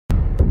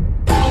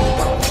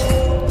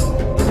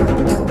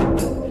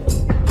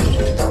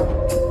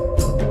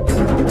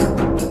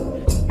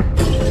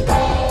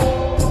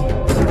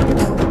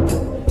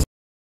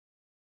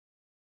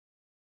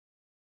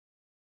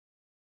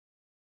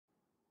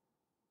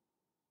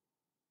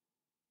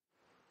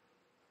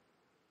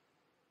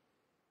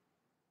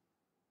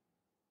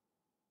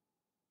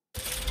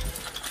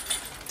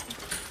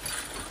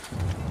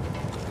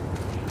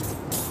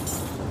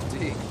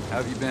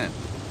have you been?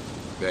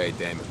 Hey,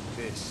 Damon.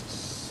 This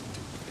is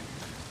stupid.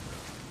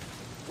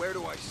 Where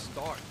do I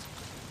start?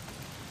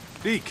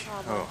 Deke.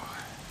 Oh,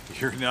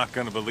 you're not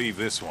gonna believe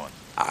this one.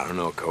 I don't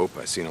know, Cope.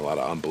 I've seen a lot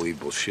of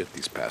unbelievable shit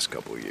these past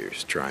couple of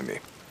years. Try me.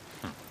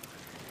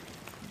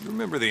 You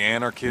remember the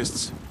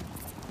anarchists?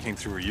 Came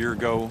through a year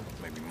ago,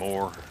 maybe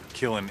more,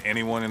 killing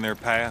anyone in their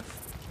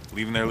path,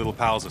 leaving their little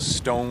piles of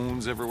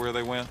stones everywhere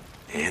they went?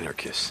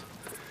 Anarchists.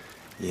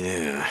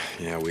 Yeah,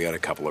 we had a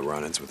couple of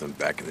run-ins with them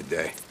back in the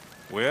day.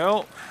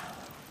 Well,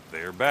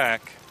 they're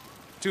back.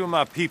 Two of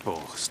my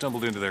people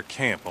stumbled into their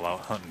camp while out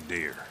hunting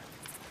deer.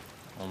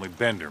 Only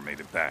Bender made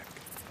it back.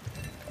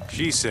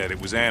 She said it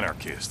was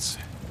anarchists.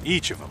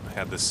 Each of them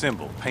had the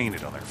symbol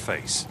painted on their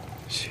face.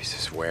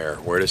 Jesus, where?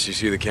 Where does she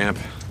see the camp?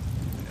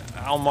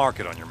 I'll mark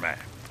it on your map.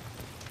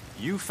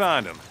 You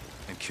find them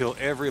and kill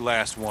every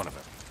last one of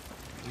them.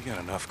 We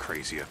got enough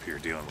crazy up here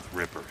dealing with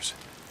rippers.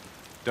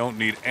 Don't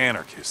need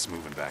anarchists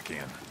moving back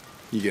in.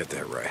 You get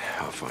that right.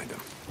 I'll find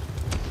them.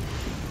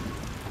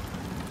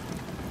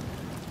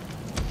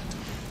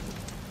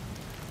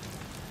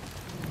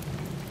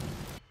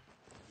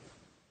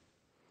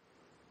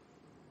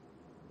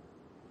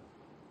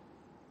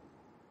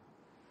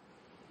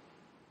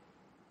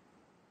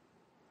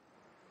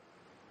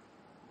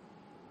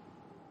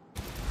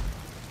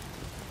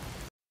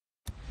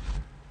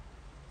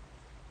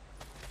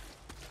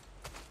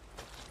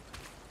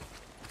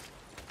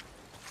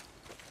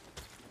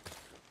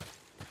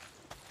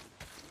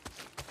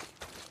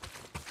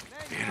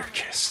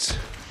 Anarchists.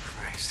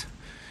 Christ.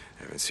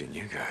 Haven't seen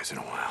you guys in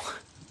a while.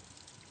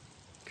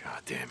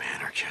 Goddamn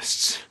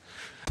anarchists.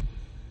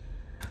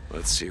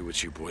 Let's see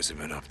what you boys have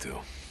been up to.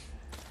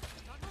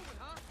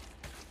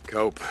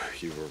 Cope,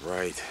 you were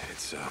right.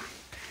 It's,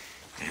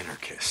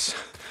 anarchists.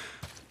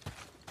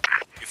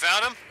 You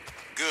found them?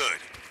 Good.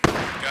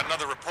 Got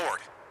another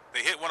report. They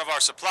hit one of our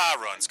supply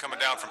runs coming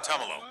down from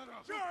Tumalo.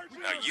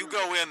 Now you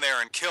go in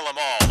there and kill them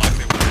all like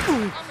they were.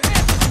 I'm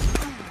hit!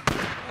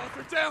 Oh,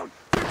 they're down!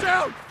 They're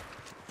down!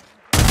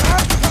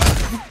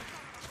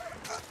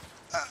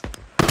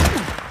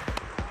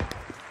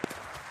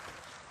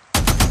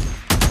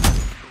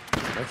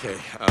 Okay, You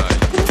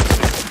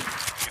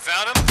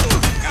found him?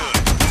 Good.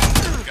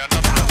 Got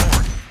another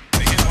report.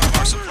 They hit one of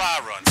our supply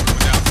runs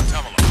coming down from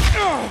Tumalo.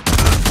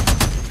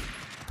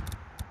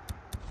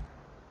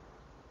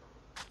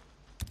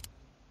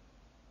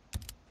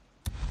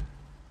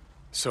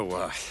 So,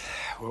 what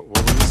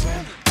were you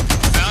saying?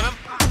 Found him?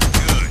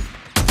 Good.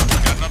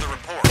 Got another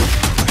report.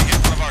 They hit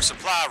one of our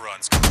supply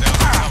runs coming down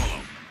from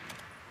Tumalo.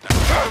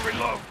 Now,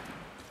 reload.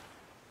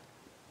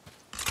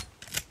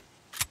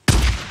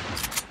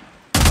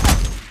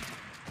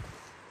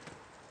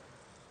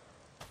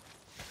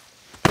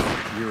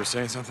 You were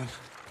saying something?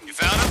 You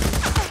found him?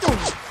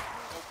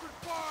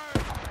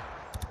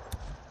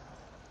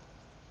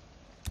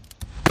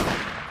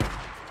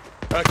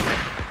 Okay,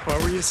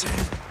 what were you saying?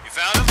 You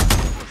found him?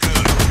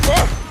 Good.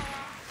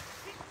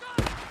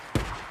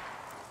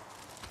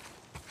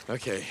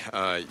 Okay,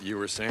 you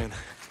were saying?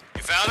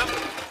 You found him?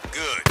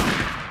 Good.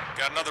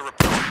 Got another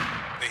report.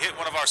 They hit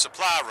one of our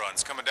supply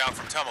runs coming down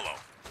from Tumalo.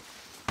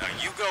 Now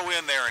you go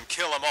in there and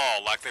kill them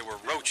all like they were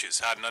roaches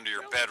hiding under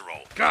your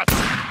bedroll. God!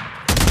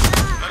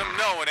 Let them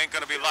know it ain't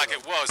gonna be like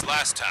it was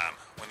last time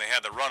when they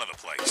had the run of the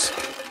place.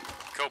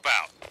 Cope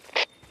out.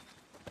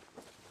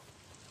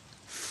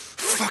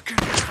 Fucking...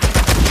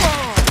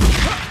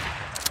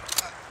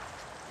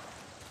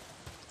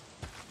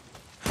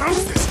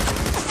 How's this?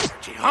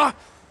 Huh?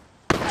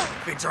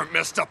 Things aren't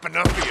messed up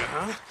enough for you,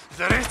 huh? Is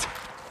that it?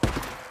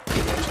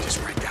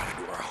 Just right down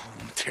into our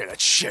home, tear that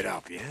shit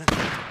up, yeah?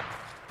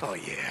 Oh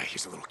yeah,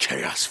 here's a little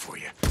chaos for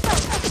you.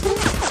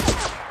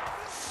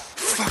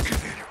 Fucking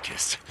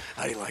anarchist.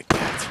 How do you like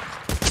that?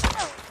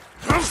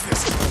 How's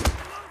this?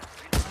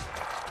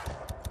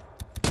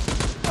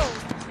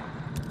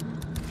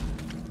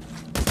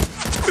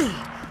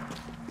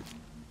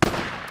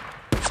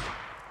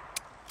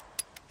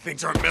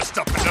 Things aren't messed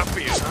up enough for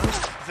you, huh?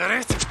 Is that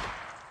it?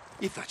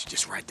 You thought you'd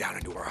just ride down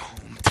into our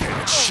home, tear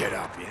that shit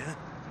up, yeah?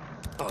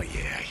 Oh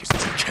yeah, here's a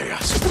little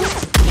chaos.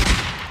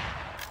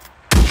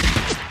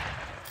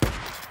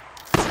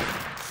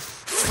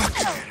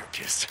 Fucking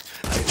anarchist.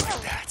 How do you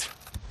like that?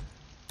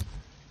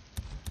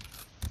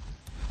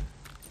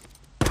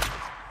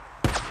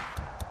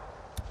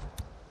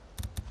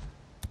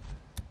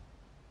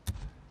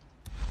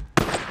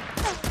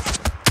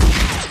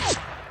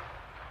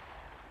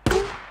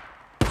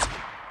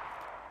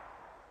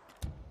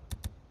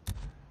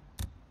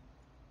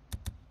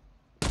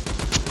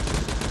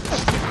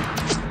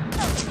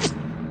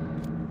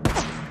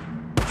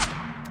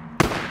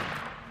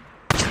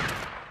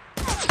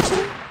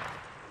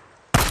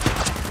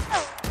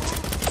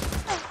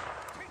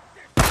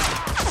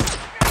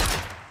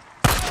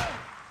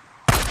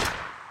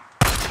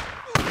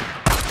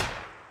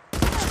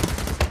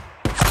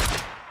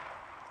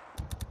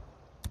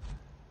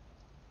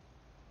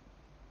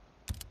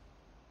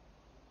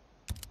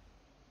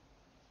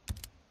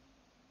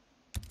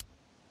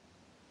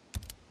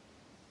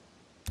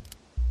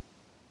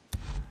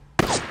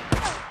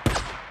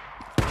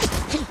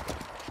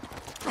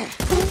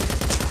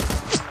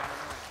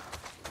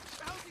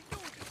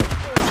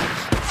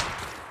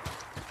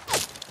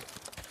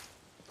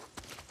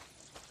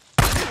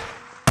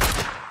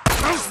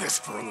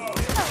 for a little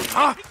bit,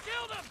 huh? He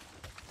killed him!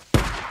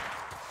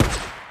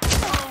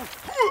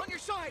 On your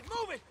side,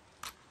 move it!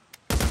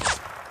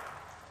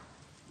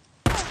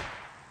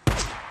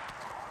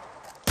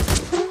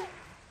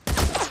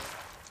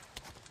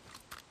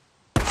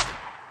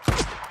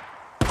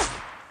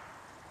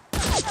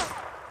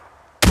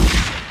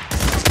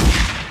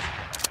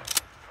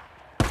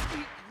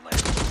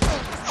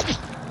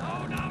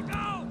 No, no,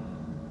 no!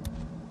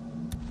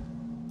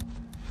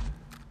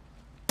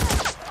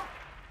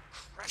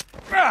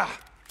 Ah!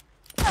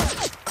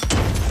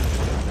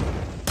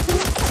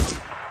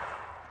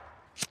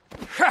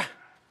 Ha!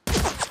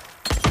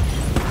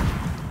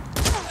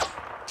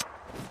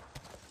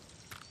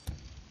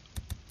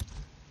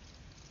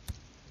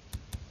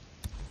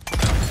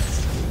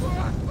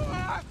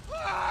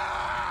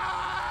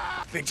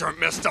 Things aren't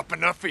messed up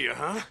enough for you,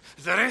 huh?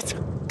 Is that it? Just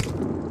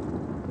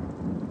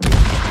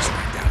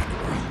right down the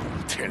door.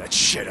 Tear that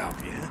shit up,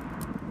 yeah?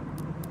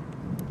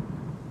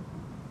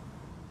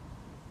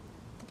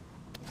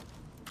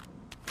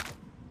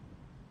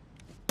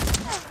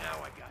 Now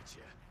I got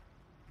you.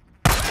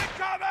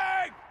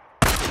 Incoming!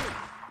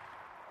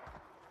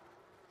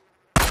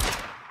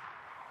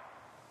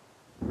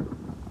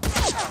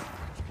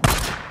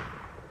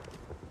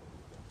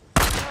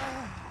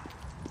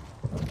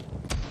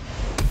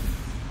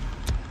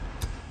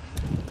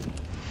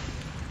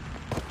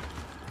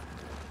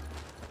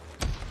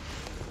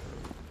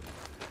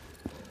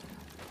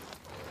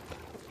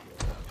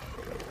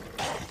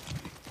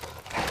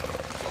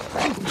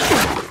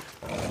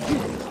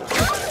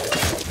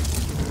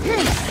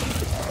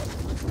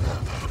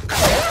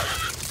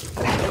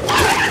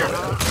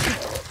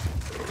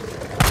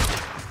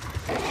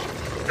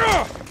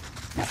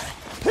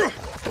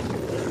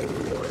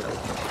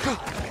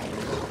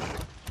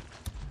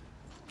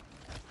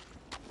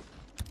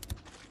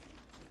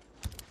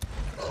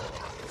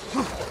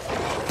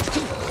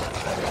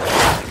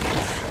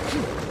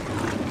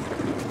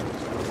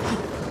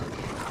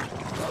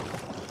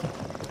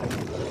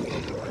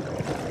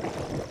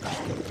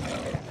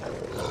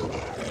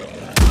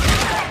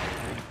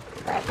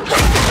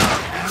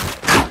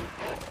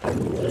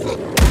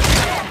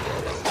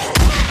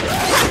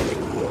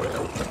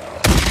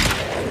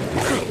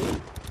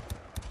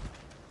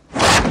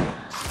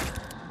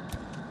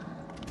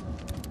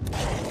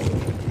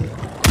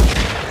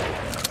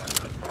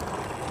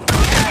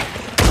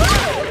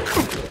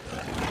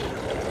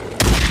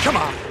 Come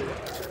on!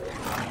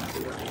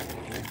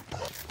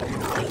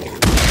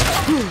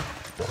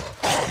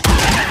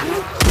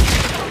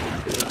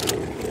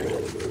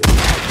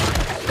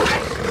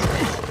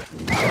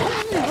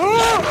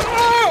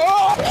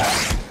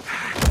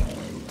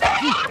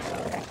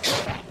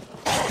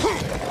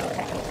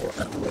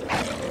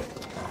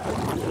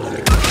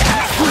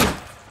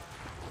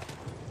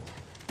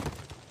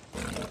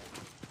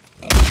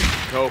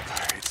 Nope,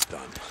 it's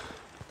done.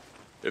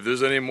 If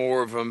there's any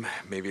more of them,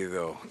 maybe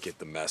they'll get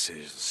the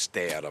message,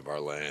 stay out of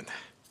our land.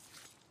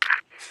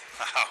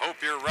 I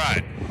hope you're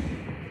right.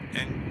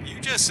 And you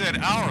just said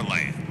our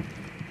land.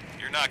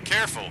 If you're not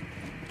careful,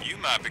 you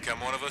might become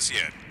one of us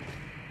yet.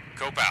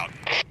 Cope out.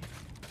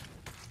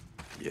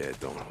 Yeah,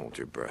 don't hold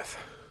your breath.